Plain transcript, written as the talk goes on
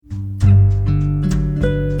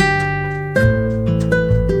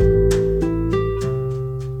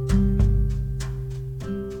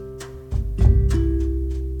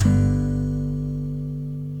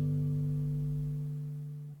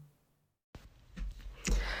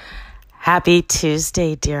Happy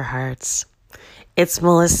Tuesday, dear hearts. It's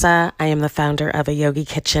Melissa. I am the founder of A Yogi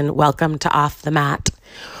Kitchen. Welcome to Off the Mat,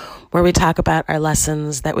 where we talk about our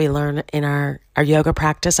lessons that we learn in our yoga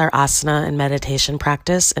practice, our asana and meditation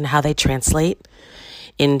practice, and how they translate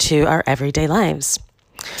into our everyday lives.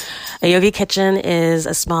 A Yogi Kitchen is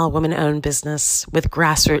a small woman-owned business with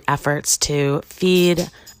grassroots efforts to feed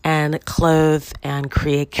and clothe and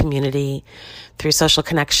create community through social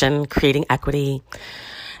connection, creating equity.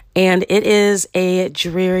 And it is a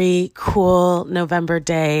dreary, cool November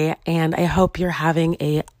day, and I hope you're having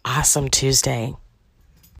an awesome Tuesday.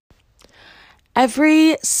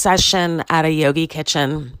 Every session at A Yogi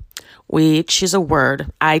Kitchen, we choose a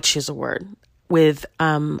word. I choose a word with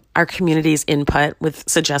our community's input, with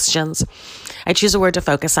suggestions. I choose a word to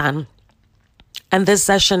focus on. And this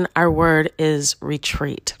session, our word is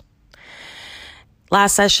retreat.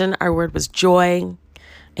 Last session, our word was joy.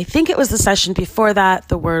 I think it was the session before that,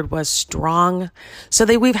 the word was strong. So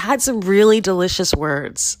we've had some really delicious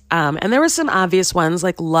words. And there were some obvious ones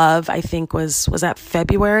like love, I think was that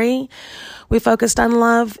February? We focused on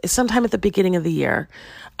love sometime at the beginning of the year.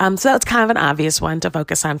 So that's kind of an obvious one to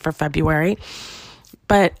focus on for February.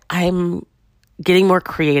 But I'm getting more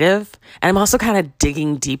creative, and I'm also kind of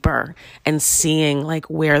digging deeper and seeing like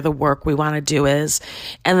where the work we want to do is.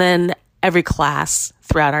 And then every class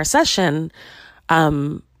throughout our session,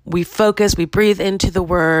 we focus, we breathe into the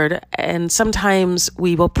word, and sometimes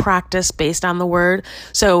we will practice based on the word.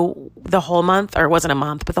 So the whole month, or it wasn't a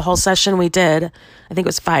month, but the whole session we did, I think it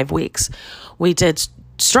was 5 weeks, we did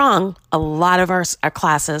strong. A lot of our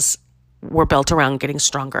classes were built around getting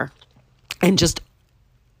stronger and just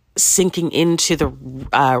sinking into the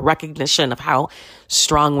recognition of how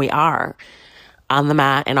strong we are on the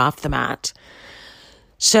mat and off the mat.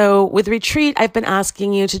 So with retreat, I've been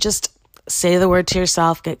asking you to just say the word to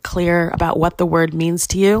yourself, get clear about what the word means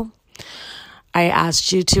to you. I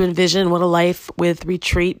asked you to envision what a life with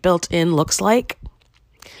retreat built in looks like.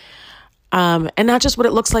 And not just what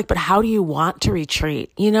it looks like, but how do you want to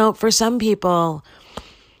retreat? You know, for some people,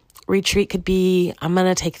 retreat could be, I'm going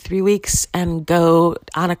to take 3 weeks and go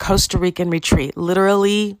on a Costa Rican retreat.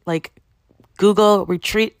 Literally, like Google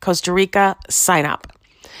retreat Costa Rica, sign up.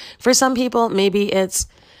 For some people, maybe it's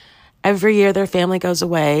every year their family goes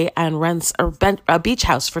away and rents a beach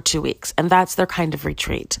house for 2 weeks, and that's their kind of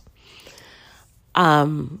retreat.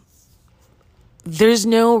 There's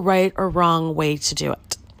no right or wrong way to do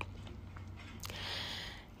it.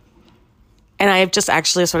 And I have just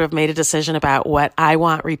actually sort of made a decision about what I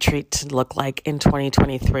want retreat to look like in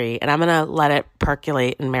 2023. And I'm going to let it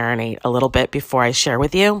percolate and marinate a little bit before I share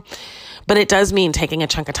with you. But it does mean taking a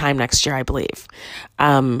chunk of time next year, I believe.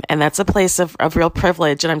 And that's a place of real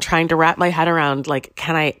privilege. And I'm trying to wrap my head around, like,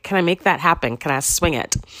 can I make that happen? Can I swing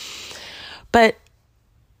it? But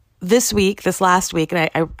this last week,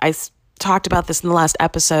 and I talked about this in the last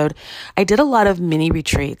episode, I did a lot of mini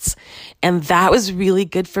retreats. And that was really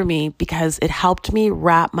good for me because it helped me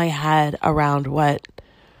wrap my head around what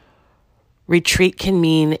retreat can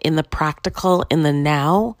mean in the practical, in the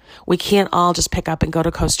now. We can't all just pick up and go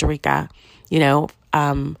to Costa Rica. You know,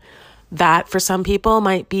 that for some people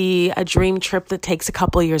might be a dream trip that takes a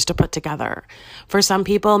couple of years to put together. For some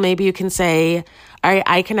people, maybe you can say, all right,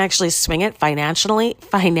 I can actually swing it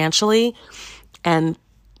financially and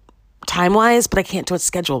time-wise, but I can't do it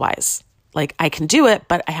schedule-wise. Like I can do it,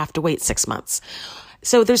 but I have to wait 6 months.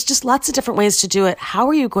 So there's just lots of different ways to do it. How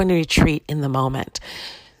are you going to retreat in the moment?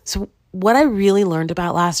 So what I really learned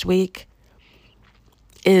about last week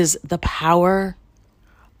is the power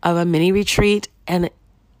of a mini retreat. And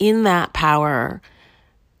in that power,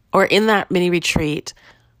 or in that mini retreat,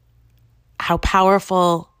 how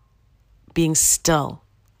powerful being still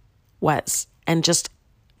was, and just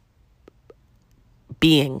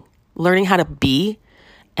learning how to be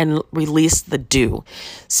and release the do.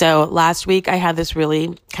 So last week I had this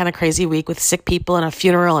really kind of crazy week with sick people and a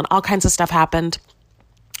funeral and all kinds of stuff happened.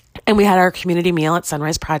 And we had our community meal at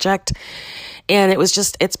Sunrise Project. And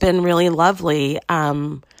it's been really lovely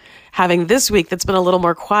having this week that's been a little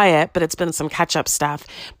more quiet, but it's been some catch-up stuff.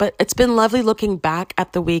 But it's been lovely looking back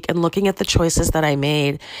at the week and looking at the choices that I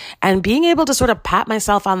made and being able to sort of pat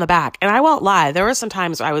myself on the back. And I won't lie, there were some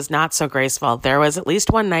times I was not so graceful. There was at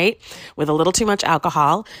least one night with a little too much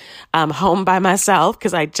alcohol, home by myself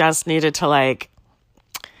because I just needed to like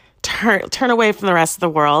turn away from the rest of the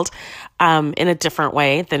world in a different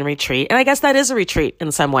way than retreat. And I guess that is a retreat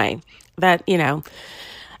in some way, that, you know,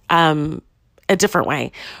 a different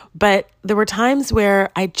way. But there were times where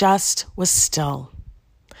I just was still.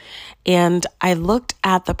 And I looked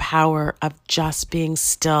at the power of just being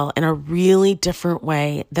still in a really different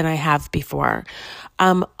way than I have before.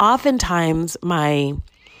 Oftentimes, my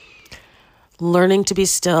learning to be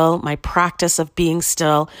still, my practice of being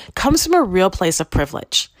still, comes from a real place of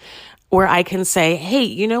privilege where I can say, hey,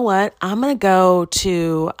 you know what? I'm going to go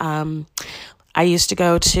to, I used to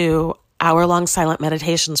go to hour-long silent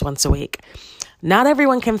meditations once a week. Not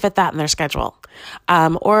everyone can fit that in their schedule.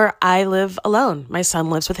 Or I live alone. My son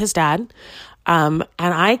lives with his dad. And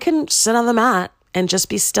I can sit on the mat and just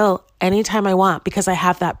be still anytime I want because I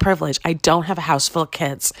have that privilege. I don't have a house full of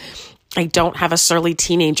kids. I don't have a surly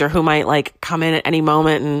teenager who might come in at any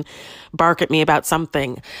moment and bark at me about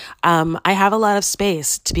something. I have a lot of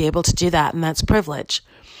space to be able to do that, and that's privilege.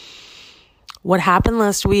 What happened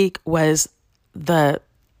last week was the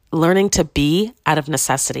learning to be out of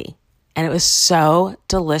necessity. And it was so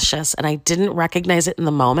delicious. And I didn't recognize it in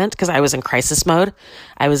the moment because I was in crisis mode.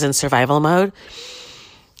 I was in survival mode.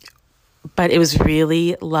 But it was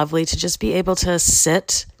really lovely to just be able to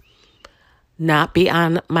sit, not be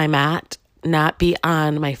on my mat, not be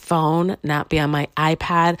on my phone, not be on my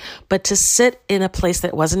iPad, but to sit in a place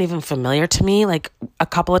that wasn't even familiar to me. Like a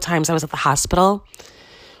couple of times I was at the hospital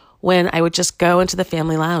when I would just go into the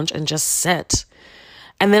family lounge and just sit.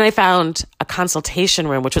 And then I found a consultation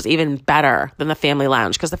room, which was even better than the family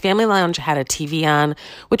lounge because the family lounge had a TV on,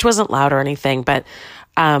 which wasn't loud or anything, but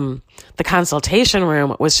the consultation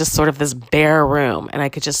room was just sort of this bare room, and I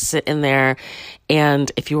could just sit in there.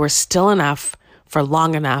 And if you were still enough for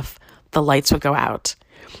long enough, the lights would go out.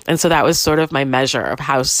 And so that was sort of my measure of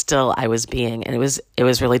how still I was being. And it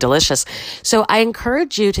was really delicious. So I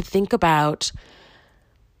encourage you to think about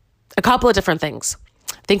a couple of different things.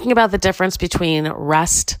 Thinking about the difference between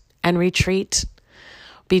rest and retreat,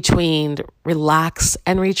 between relax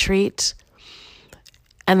and retreat,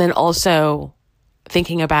 and then also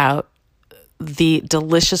thinking about the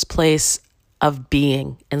delicious place of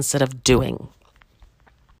being instead of doing.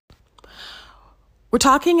 We're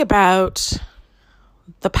talking about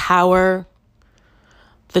the power,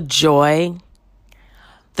 the joy,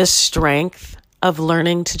 the strength of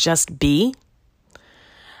learning to just be,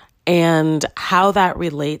 and how that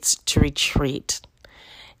relates to retreat.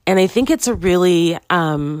 And I think it's a really,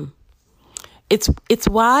 it's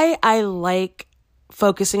why I like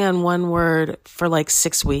focusing on one word for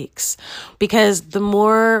 6 weeks, because the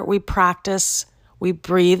more we practice, we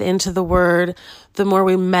breathe into the word, the more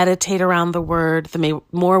we meditate around the word, the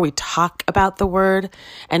more we talk about the word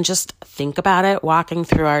and just think about it, walking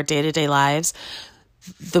through our day-to-day lives,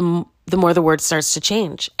 the more the word starts to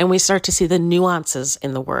change and we start to see the nuances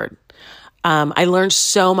in the word. I learned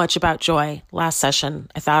so much about joy last session.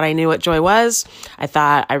 I thought I knew what joy was. I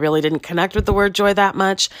thought I really didn't connect with the word joy that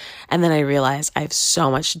much. And then I realized I have so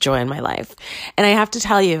much joy in my life. And I have to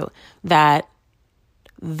tell you that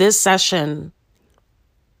this session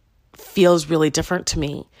feels really different to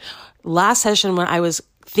me. Last session, when I was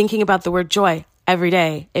thinking about the word joy every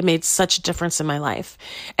day, it made such a difference in my life.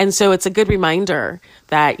 And so it's a good reminder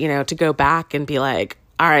that, to go back and be like,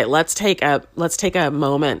 all right, let's take a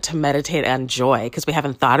moment to meditate on joy, because we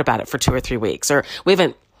haven't thought about it for 2 or 3 weeks, or we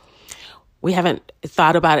haven't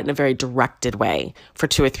thought about it in a very directed way for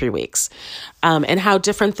 2 or 3 weeks. And how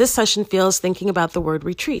different this session feels thinking about the word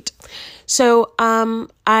retreat. So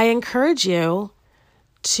I encourage you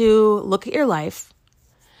to look at your life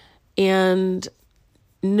and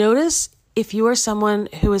notice if you are someone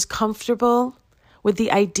who is comfortable with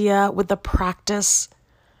the idea, with the practice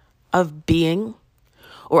of being,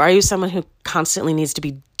 or are you someone who constantly needs to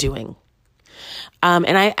be doing?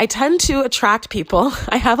 And I tend to attract people.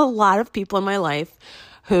 I have a lot of people in my life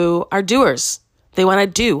who are doers. They want to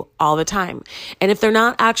do all the time. And if they're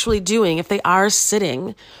not actually doing, if they are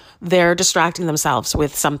sitting, they're distracting themselves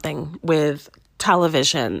with something, with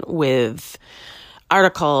television, with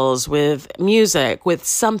articles, with music, with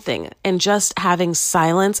something. And just having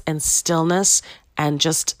silence and stillness and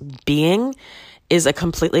just being is a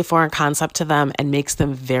completely foreign concept to them and makes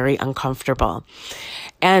them very uncomfortable.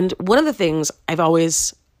 And one of the things I've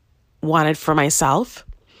always wanted for myself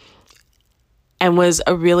and was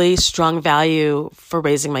a really strong value for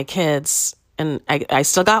raising my kids, and I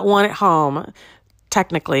still got one at home,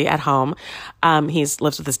 technically at home. He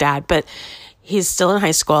lives with his dad, but he's still in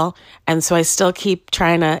high school. And so I still keep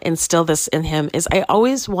trying to instill this in him, is I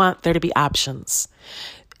always want there to be options.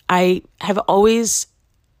 I have always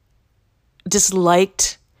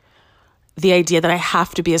disliked the idea that I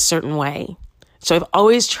have to be a certain way. So I've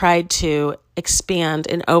always tried to expand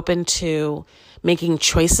and open to making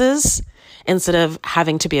choices instead of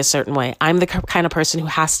having to be a certain way. I'm the kind of person who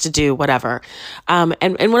has to do whatever. And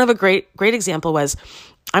one of a great example was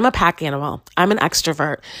I'm a pack animal. I'm an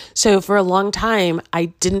extrovert. So for a long time, I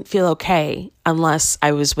didn't feel okay unless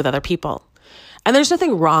I was with other people. And there's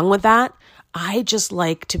nothing wrong with that. I just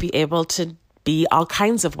like to be able to be all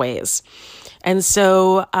kinds of ways. And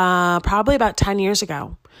so probably about 10 years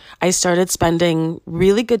ago, I started spending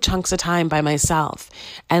really good chunks of time by myself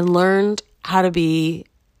and learned how to be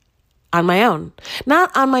on my own.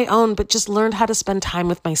 Not on my own, but just learned how to spend time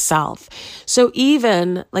with myself. So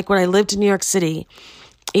even like when I lived in New York City,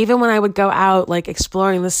 even when I would go out like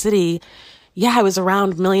exploring the city, yeah, I was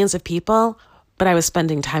around millions of people, but I was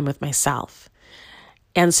spending time with myself.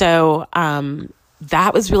 And so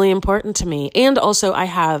that was really important to me. And also I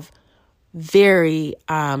have very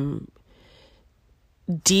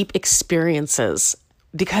deep experiences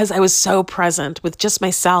because I was so present with just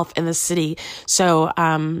myself in the city. So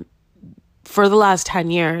for the last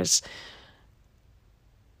 10 years,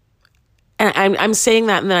 and I'm saying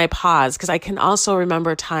that and then I pause because I can also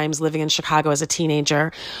remember times living in Chicago as a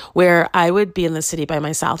teenager where I would be in the city by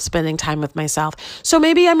myself, spending time with myself. So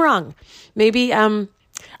maybe I'm wrong. Maybe,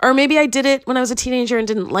 or maybe I did it when I was a teenager and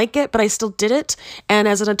didn't like it, but I still did it. And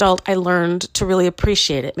as an adult, I learned to really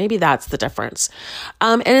appreciate it. Maybe that's the difference.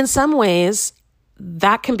 And in some ways,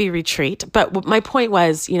 that can be retreat. But my point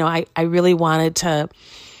was, I really wanted to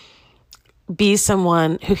be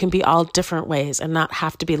someone who can be all different ways and not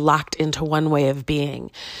have to be locked into one way of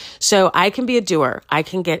being. So I can be a doer. I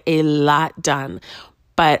can get a lot done,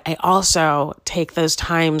 but I also take those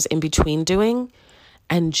times in between doing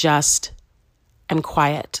and just am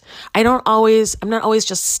quiet. I'm not always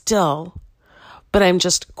just still, but I'm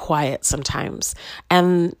just quiet sometimes.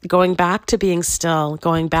 And going back to being still,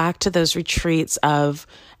 going back to those retreats of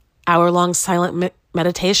hour-long silent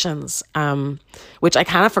meditations, which I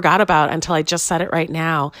kind of forgot about until I just said it right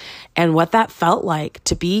now, and what that felt like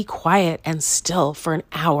to be quiet and still for an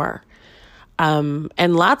hour.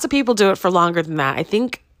 And lots of people do it for longer than that. I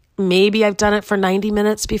think maybe I've done it for 90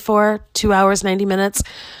 minutes before, 2 hours, 90 minutes.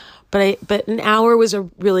 But an hour was a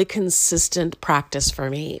really consistent practice for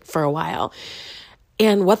me for a while.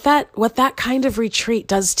 And what that kind of retreat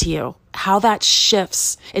does to you, how that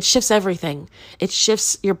shifts, it shifts everything. It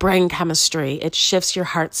shifts your brain chemistry. It shifts your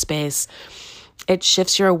heart space. It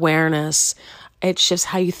shifts your awareness. It shifts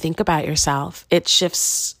how you think about yourself. It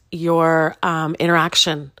shifts your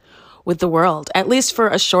interaction with the world, at least for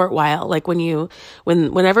a short while. Like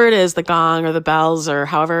whenever it is, the gong or the bells or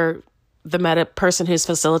however the person who's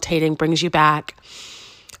facilitating brings you back,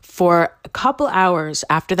 for a couple hours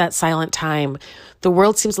after that silent time, the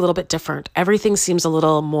world seems a little bit different. Everything seems a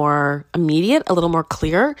little more immediate, a little more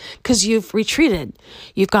clear, because you've retreated.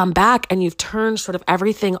 You've gone back and you've turned sort of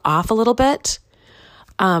everything off a little bit.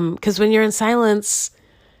 Because when you're in silence,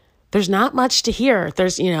 there's not much to hear.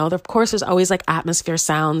 There's, of course, there's always like atmosphere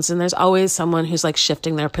sounds, and there's always someone who's like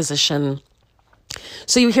shifting their position.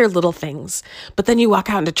 So you hear little things, but then you walk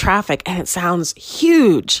out into traffic and it sounds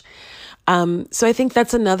huge. So I think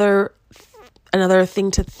that's another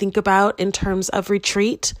thing to think about in terms of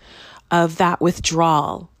retreat, of that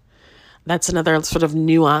withdrawal. That's another sort of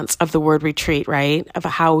nuance of the word retreat, right? Of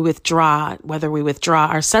how we withdraw, whether we withdraw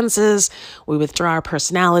our senses, we withdraw our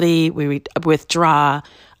personality, we withdraw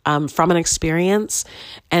from an experience.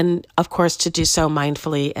 And of course, to do so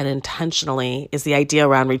mindfully and intentionally is the idea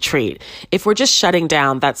around retreat. If we're just shutting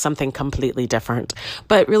down, that's something completely different.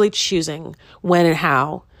 But really choosing when and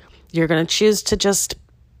how you're going to choose to just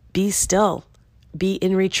be still, be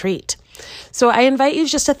in retreat. So I invite you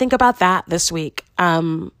just to think about that this week.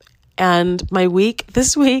 And my week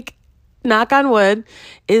this week, knock on wood,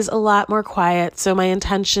 is a lot more quiet. So my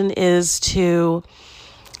intention is to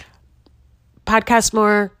podcast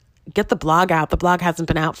more, get the blog out. The blog hasn't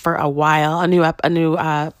been out for a while. A new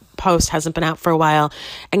post hasn't been out for a while,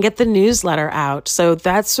 and get the newsletter out. So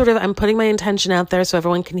that's I'm putting my intention out there so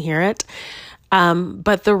everyone can hear it.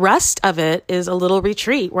 But the rest of it is a little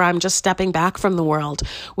retreat where I'm just stepping back from the world.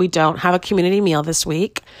 We don't have a community meal this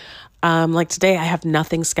week. Like today, I have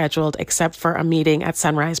nothing scheduled except for a meeting at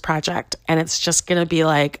Sunrise Project. And it's just going to be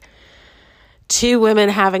like 2 women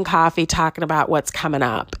having coffee talking about what's coming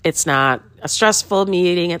up. It's not a stressful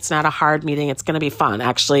meeting. It's not a hard meeting. It's going to be fun.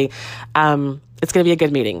 Actually, it's going to be a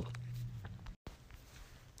good meeting.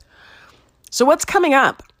 So what's coming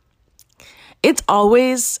up? It's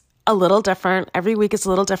always a little different. Every week is a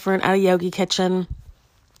little different at a Yogi Kitchen.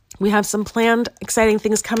 We have some planned exciting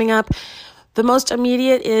things coming up. The most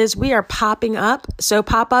immediate is we are popping up. So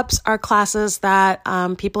pop-ups are classes that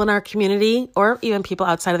people in our community or even people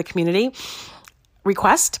outside of the community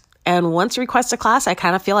request. And once you request a class, I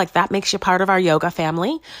kind of feel like that makes you part of our yoga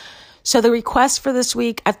family. So the request for this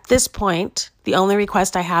week at this point, the only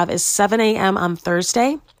request I have is 7 a.m. on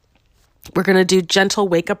Thursday. We're going to do gentle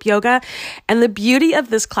wake-up yoga. And the beauty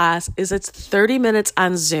of this class is it's 30 minutes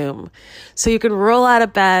on Zoom. So you can roll out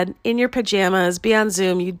of bed in your pajamas, be on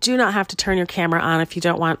Zoom. You do not have to turn your camera on if you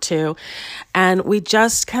don't want to. And we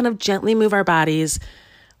just kind of gently move our bodies,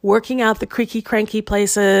 working out the creaky, cranky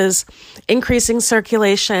places, increasing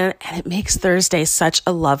circulation. And it makes Thursday such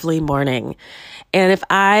a lovely morning. And if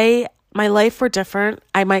my life were different,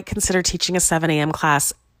 I might consider teaching a 7 a.m.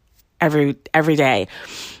 class every day.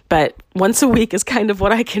 But once a week is kind of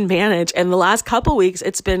what I can manage. And the last couple weeks,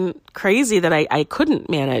 it's been crazy that I couldn't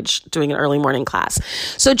manage doing an early morning class.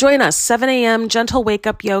 So join us, 7 a.m. gentle wake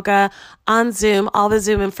up yoga on Zoom. All the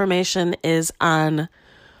Zoom information is on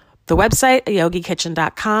the website,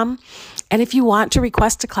 yogikitchen.com. And if you want to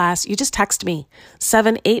request a class, you just text me,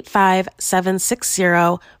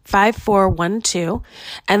 785-760-5412.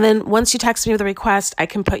 And then once you text me with a request, I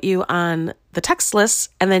can put you on the text list,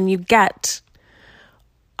 and then you get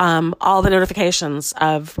all the notifications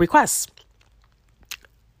of requests.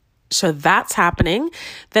 So that's happening.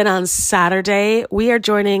 Then on Saturday, we are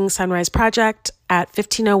joining Sunrise Project at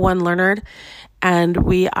 1501 Leonard, and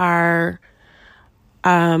we are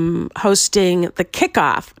hosting the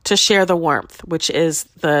kickoff to Share the Warmth, which is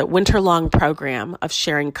the winter-long program of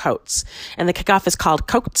sharing coats. And the kickoff is called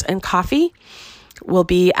Coats and Coffee. We'll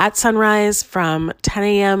be at Sunrise from 10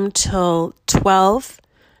 a.m. till 12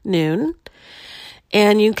 noon.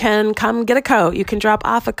 And you can come get a coat. You can drop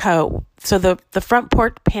off a coat. So the front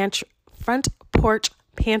porch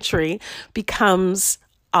pantry becomes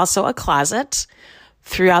also a closet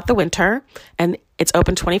throughout the winter, and it's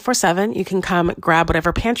open 24/7. You can come grab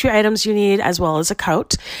whatever pantry items you need, as well as a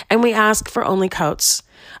coat. And we ask for only coats.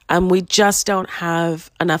 We just don't have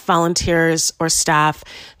enough volunteers or staff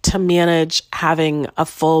to manage having a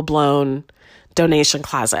full-blown donation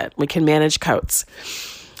closet. We can manage coats.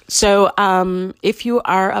 So if you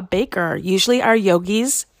are a baker, usually our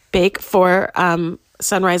yogis bake for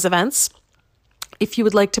Sunrise events. If you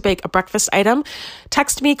would like to bake a breakfast item,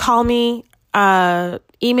 text me, call me,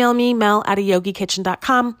 email me,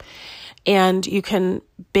 mel@yogikitchen.com, and you can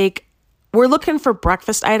bake. We're looking for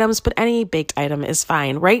breakfast items, but any baked item is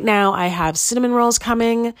fine. Right now, I have cinnamon rolls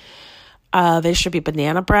coming. There should be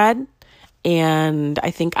banana bread, and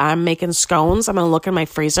I think I'm making scones. I'm going to look in my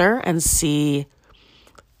freezer and see.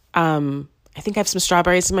 I think I have some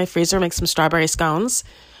strawberries in my freezer, make some strawberry scones.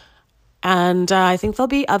 And I think there'll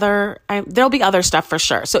be other stuff for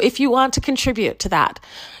sure. So if you want to contribute to that,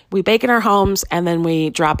 we bake in our homes and then we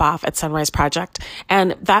drop off at Sunrise Project.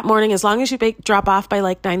 And that morning, as long as you drop off by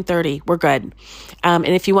like 9:30, we're good. And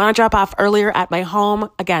if you want to drop off earlier at my home,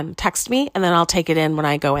 again, text me and then I'll take it in when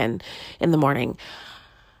I go in the morning.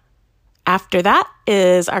 After that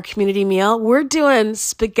is our community meal. We're doing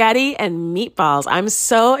spaghetti and meatballs. I'm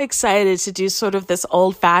so excited to do sort of this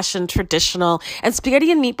old-fashioned traditional, and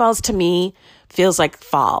spaghetti and meatballs to me feels like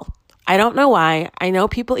fall. I don't know why. I know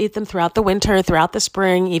people eat them throughout the winter, throughout the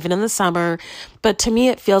spring, even in the summer, but to me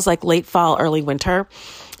it feels like late fall, early winter.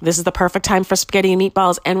 This is the perfect time for spaghetti and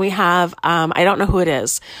meatballs. And we have, I don't know who it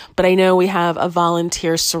is, but I know we have a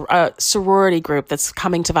volunteer sorority group that's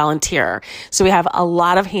coming to volunteer. So we have a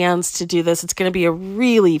lot of hands to do this. It's going to be a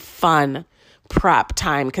really fun prep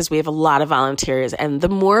time because we have a lot of volunteers. And the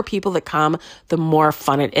more people that come, the more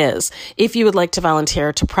fun it is. If you would like to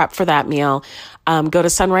volunteer to prep for that meal, go to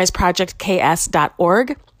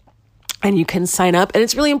sunriseprojectks.org. And you can sign up. And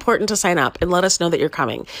it's really important to sign up and let us know that you're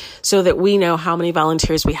coming so that we know how many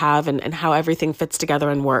volunteers we have and how everything fits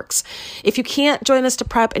together and works. If you can't join us to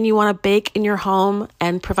prep and you want to bake in your home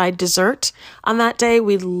and provide dessert on that day,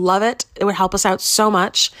 we'd love it. It would help us out so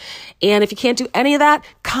much. And if you can't do any of that,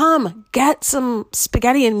 come get some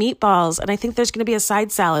spaghetti and meatballs. And I think there's going to be a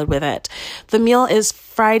side salad with it. The meal is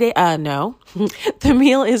the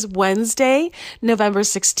meal is Wednesday, November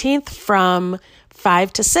 16th from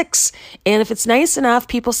 5 to 6. And if it's nice enough,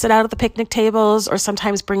 people sit out at the picnic tables or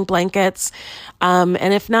sometimes bring blankets. And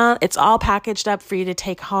if not, it's all packaged up for you to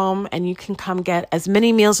take home and you can come get as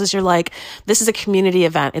many meals as you're like. This is a community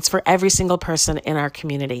event. It's for every single person in our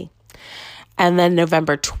community. And then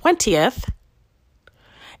November 20th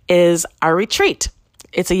is our retreat.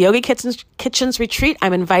 It's a Yogi Kitchens retreat.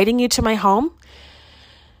 I'm inviting you to my home.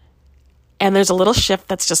 And there's a little shift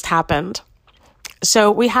that's just happened.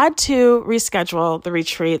 So we had to reschedule the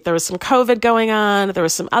retreat. There was some COVID going on. There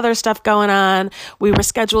was some other stuff going on. We were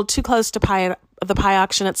scheduled too close to the pie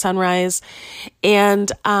auction at Sunrise.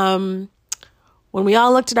 And when we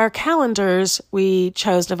all looked at our calendars, we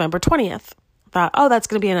chose November 20th. Thought, oh, that's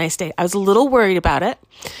going to be a nice day. I was a little worried about it.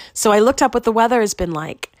 So I looked up what the weather has been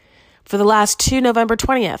like. For the last 2 November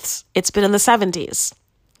 20th, it's been in the 70s.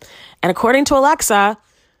 And according to Alexa,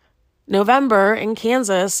 November in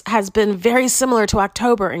Kansas has been very similar to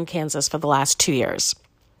October in Kansas for the last 2 years.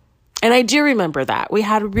 And I do remember that. We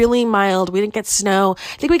had really mild, we didn't get snow.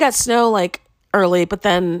 I think we got snow like early, but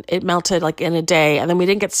then it melted like in a day. And then we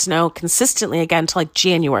didn't get snow consistently again until like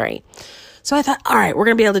January. So I thought, all right, we're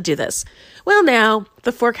going to be able to do this. Well, now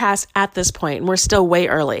the forecast at this point, and we're still way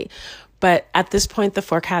early, but at this point, the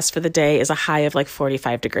forecast for the day is a high of like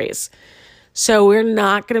 45 degrees. So we're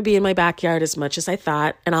not going to be in my backyard as much as I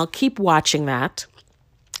thought, and I'll keep watching that,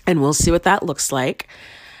 and we'll see what that looks like.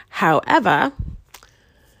 However,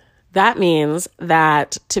 that means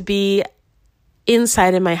that to be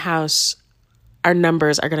inside in my house, our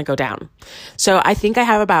numbers are going to go down. So I think I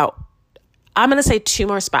have I'm going to say 2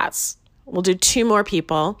 more spots. We'll do 2 more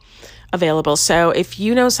people available. So if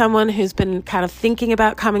you know someone who's been kind of thinking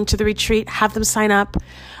about coming to the retreat, have them sign up.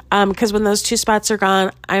 Because when those 2 spots are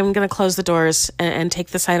gone, I'm going to close the doors and take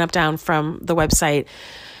the sign up down from the website.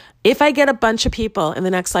 If I get a bunch of people in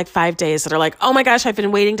the next like 5 days that are like, oh my gosh, I've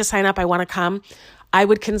been waiting to sign up, I want to come, I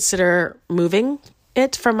would consider moving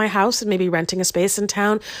it from my house and maybe renting a space in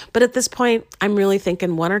town. But at this point, I'm really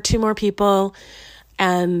thinking 1 or 2 more people,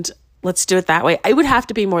 and let's do it that way. It would have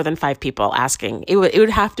to be more than 5 people asking. It would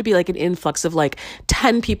have to be like an influx of like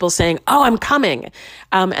 10 people saying, oh, I'm coming.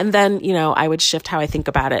 And then, I would shift how I think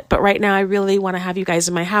about it. But right now, I really want to have you guys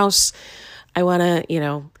in my house. I want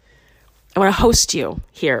to host you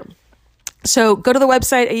here. So go to the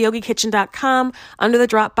website at yogikitchen.com. Under the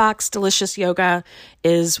Dropbox, Delicious Yoga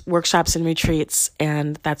is workshops and retreats,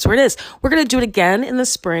 and that's where it is. We're going to do it again in the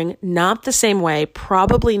spring, not the same way,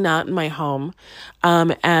 probably not in my home,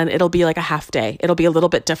 and it'll be like a half day. It'll be a little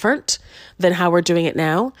bit different than how we're doing it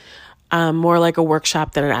now, more like a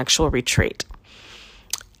workshop than an actual retreat.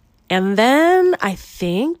 And then I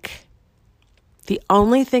think the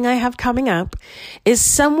only thing I have coming up is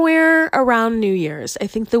somewhere around New Year's. I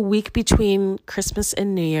think the week between Christmas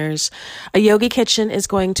and New Year's, a Yogi Kitchen is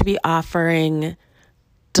going to be offering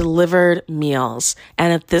delivered meals.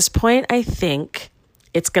 And at this point, I think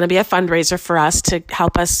it's going to be a fundraiser for us to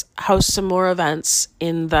help us host some more events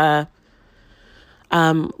in the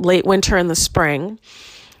late winter and the spring.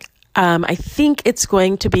 I think it's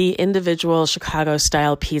going to be individual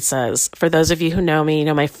Chicago-style pizzas. For those of you who know me,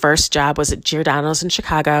 my first job was at Giordano's in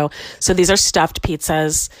Chicago. So these are stuffed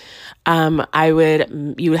pizzas.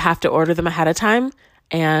 You would have to order them ahead of time,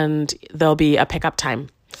 and there'll be a pickup time,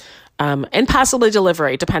 and possibly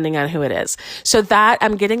delivery, depending on who it is. So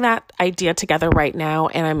I'm getting that idea together right now,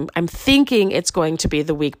 and I'm thinking it's going to be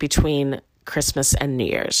the week between Christmas and New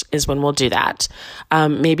Year's is when we'll do that.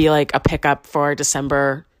 Maybe like a pickup for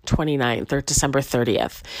December 29th or December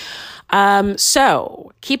 30th.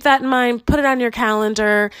 So keep that in mind, put it on your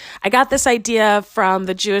calendar. I got this idea from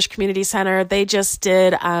the Jewish Community Center. They just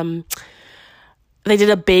did a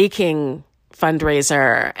baking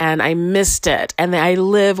fundraiser, and I missed it. And I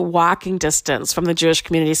live walking distance from the Jewish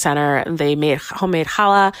Community Center, and they made homemade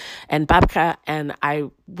challah and babka, and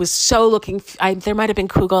I was so there might have been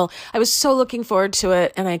kugel. I was so looking forward to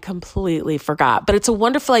it, and I completely forgot. But it's a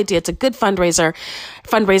wonderful idea. It's a good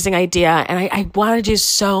fundraising idea, and I want to do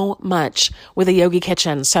so much with a Yogi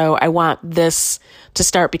Kitchen. So I want this to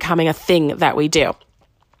start becoming a thing that we do.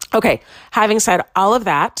 Okay, having said all of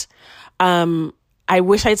that, I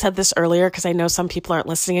wish I'd said this earlier because I know some people aren't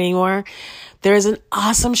listening anymore. There is an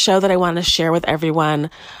awesome show that I want to share with everyone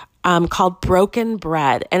called Broken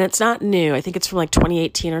Bread. And it's not new. I think it's from like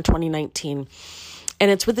 2018 or 2019.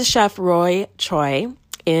 And it's with the chef Roy Choi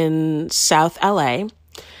in South LA,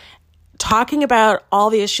 talking about all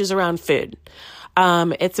the issues around food.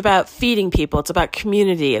 It's about feeding people. It's about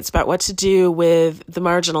community. It's about what to do with the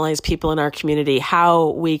marginalized people in our community,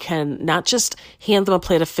 how we can not just hand them a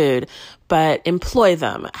plate of food, but employ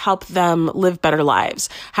them, help them live better lives.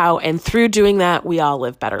 And through doing that, we all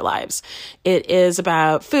live better lives. It is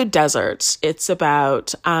about food deserts. It's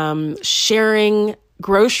about sharing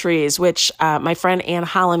groceries, which my friend Ann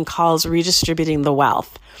Holland calls redistributing the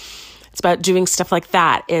wealth. It's about doing stuff like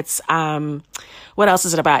that. It's what else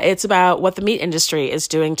is it about? It's about what the meat industry is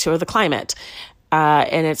doing to the climate.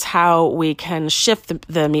 And it's how we can shift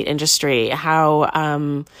the meat industry,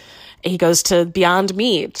 how he goes to Beyond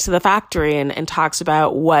Meat, to the factory, and talks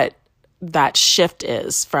about what that shift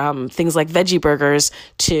is from things like veggie burgers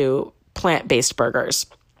to plant-based burgers.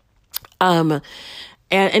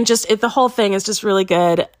 And just the whole thing is just really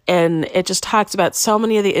good. And it just talks about so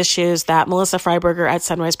many of the issues that Melissa Freiberger at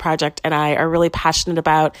Sunrise Project and I are really passionate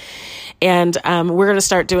about. And we're going to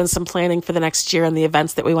start doing some planning for the next year and the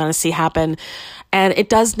events that we want to see happen. And it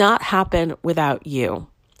does not happen without you.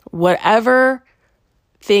 Whatever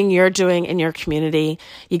thing you're doing in your community,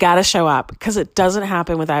 you got to show up because it doesn't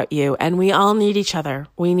happen without you. And we all need each other.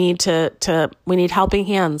 We need we need helping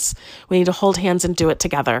hands. We need to hold hands and do it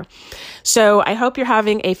together. So I hope you're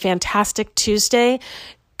having a fantastic Tuesday.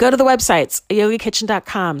 Go to the websites,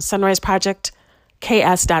 yogikitchen.com,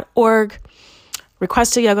 sunriseprojectks.org.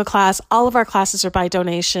 Request a yoga class. All of our classes are by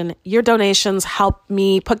donation. Your donations help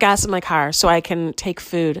me put gas in my car so I can take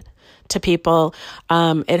food to people.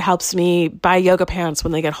 It helps me buy yoga pants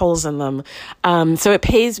when they get holes in them. So it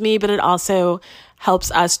pays me, but it also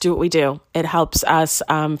helps us do what we do. It helps us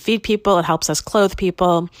feed people. It helps us clothe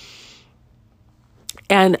people.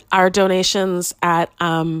 And our donations at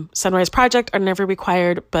Sunrise Project are never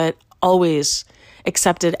required, but always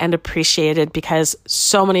accepted and appreciated because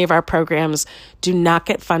so many of our programs do not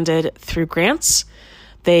get funded through grants.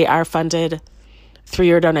 They are funded through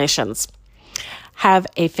your donations. Have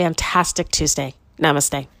a fantastic Tuesday.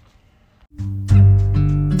 Namaste.